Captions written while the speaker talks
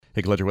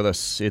Hey, glad you're with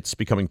us. It's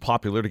becoming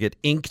popular to get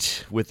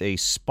inked with a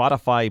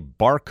Spotify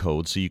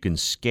barcode so you can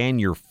scan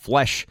your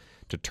flesh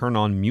to turn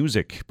on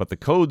music. But the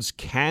codes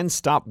can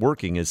stop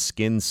working as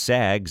skin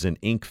sags and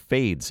ink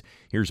fades.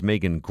 Here's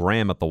Megan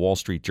Graham at the Wall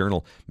Street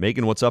Journal.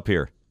 Megan, what's up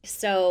here?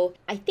 So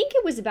I think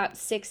it was about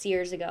 6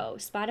 years ago,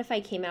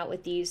 Spotify came out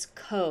with these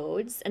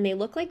codes and they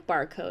look like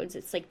barcodes.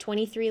 It's like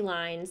 23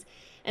 lines.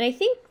 And I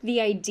think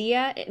the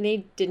idea, and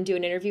they didn't do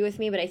an interview with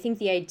me, but I think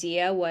the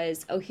idea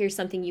was, oh, here's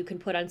something you can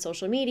put on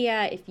social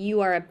media if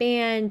you are a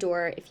band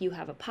or if you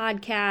have a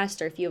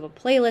podcast or if you have a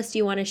playlist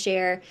you want to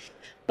share.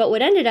 But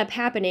what ended up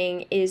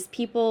happening is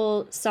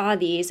people saw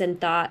these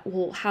and thought,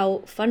 well,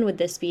 how fun would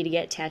this be to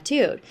get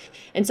tattooed?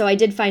 And so I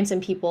did find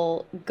some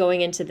people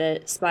going into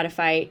the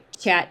Spotify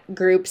chat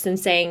groups and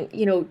saying,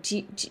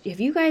 have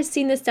you guys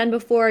seen this done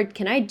before?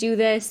 Can I do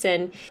this?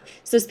 And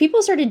so as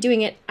people started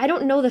doing it, I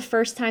don't know the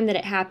first time that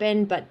it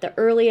happened, but the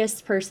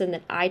earliest person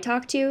that I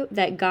talked to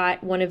that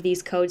got one of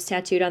these codes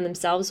tattooed on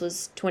themselves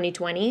was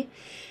 2020.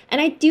 And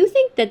I do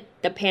think that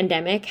the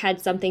pandemic had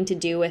something to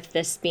do with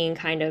this being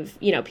kind of,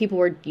 people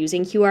were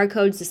using QR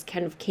codes. This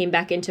kind of came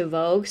back into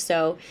vogue.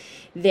 So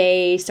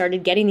they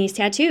started getting these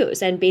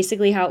tattoos. And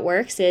basically how it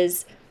works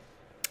is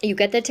you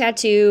get the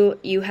tattoo,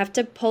 you have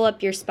to pull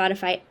up your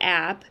Spotify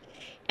app,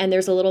 and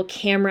there's a little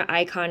camera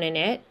icon in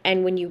it.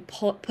 And when you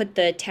put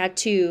the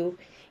tattoo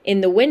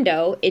in the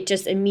window, it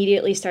just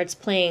immediately starts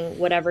playing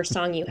whatever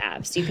song you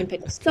have. So you can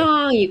pick a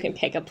song, you can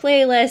pick a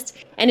playlist,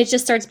 and it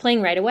just starts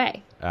playing right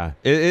away. It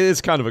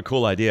is kind of a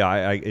cool idea,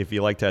 if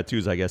you like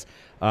tattoos, I guess.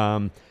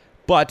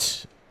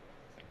 But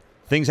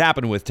things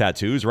happen with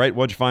tattoos, right?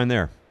 What'd you find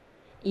there?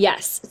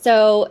 Yes.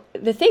 So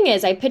the thing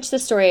is, I pitched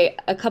this story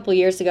a couple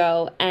years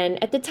ago,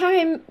 and at the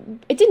time,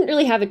 it didn't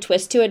really have a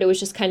twist to it. It was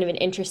just kind of an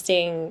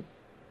interesting,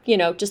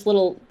 just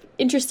little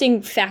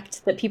interesting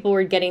fact that people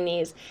were getting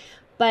these.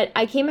 But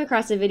I came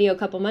across a video a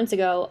couple months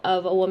ago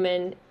of a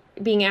woman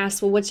being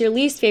asked, well, what's your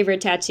least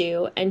favorite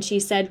tattoo? And she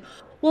said,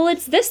 well,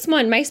 it's this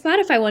one, my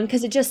Spotify one,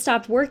 because it just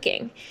stopped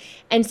working.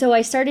 And so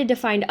I started to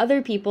find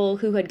other people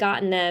who had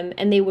gotten them,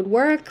 and they would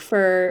work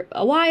for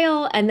a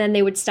while and then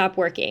they would stop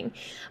working.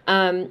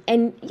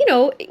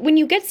 When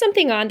you get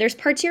something on, there's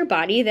parts of your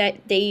body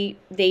that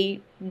they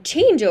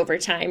change over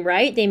time,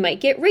 right? They might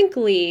get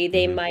wrinkly.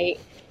 They might,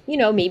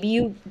 maybe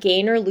you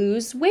gain or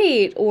lose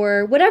weight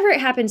or whatever it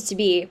happens to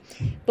be.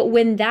 But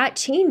when that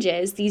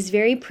changes, these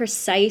very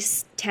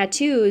precise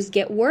tattoos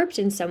get warped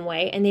in some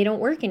way and they don't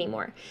work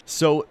anymore.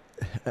 So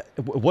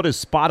what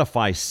does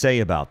Spotify say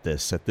about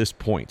this at this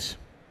point?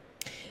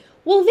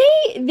 Well,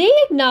 they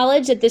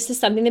acknowledge that this is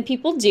something that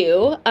people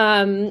do.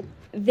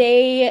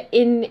 They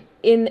in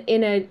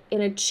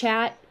a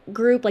chat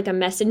group, like a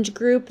message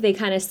group, they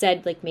kind of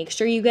said, like, make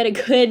sure you get a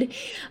good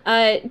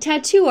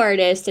tattoo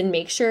artist and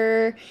make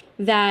sure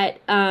that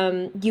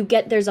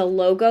there's a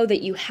logo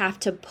that you have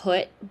to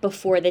put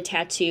before the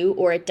tattoo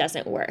or it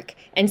doesn't work.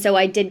 And so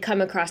I did come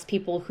across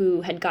people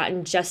who had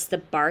gotten just the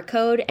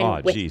barcode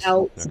and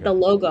without the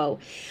logo.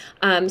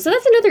 So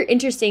that's another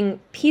interesting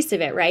piece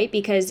of it, right?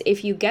 Because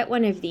if you get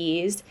one of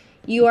these,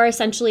 you are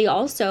essentially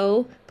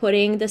also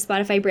putting the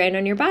Spotify brand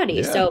on your body.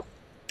 Yeah. So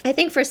I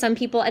think for some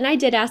people, and I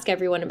did ask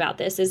everyone about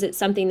this, is it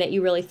something that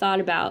you really thought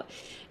about?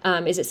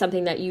 Is it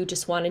something that you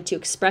just wanted to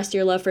express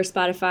your love for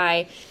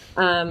Spotify?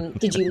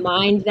 Did you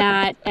mind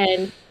that?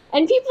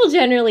 And people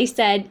generally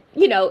said,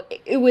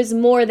 it was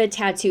more the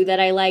tattoo that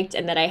I liked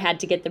and that I had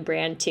to get the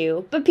brand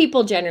too. But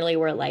people generally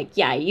were like,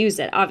 yeah, I use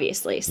it,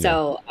 obviously.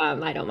 So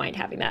I don't mind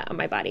having that on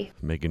my body.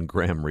 Megan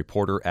Graham,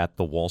 reporter at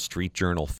the Wall Street Journal.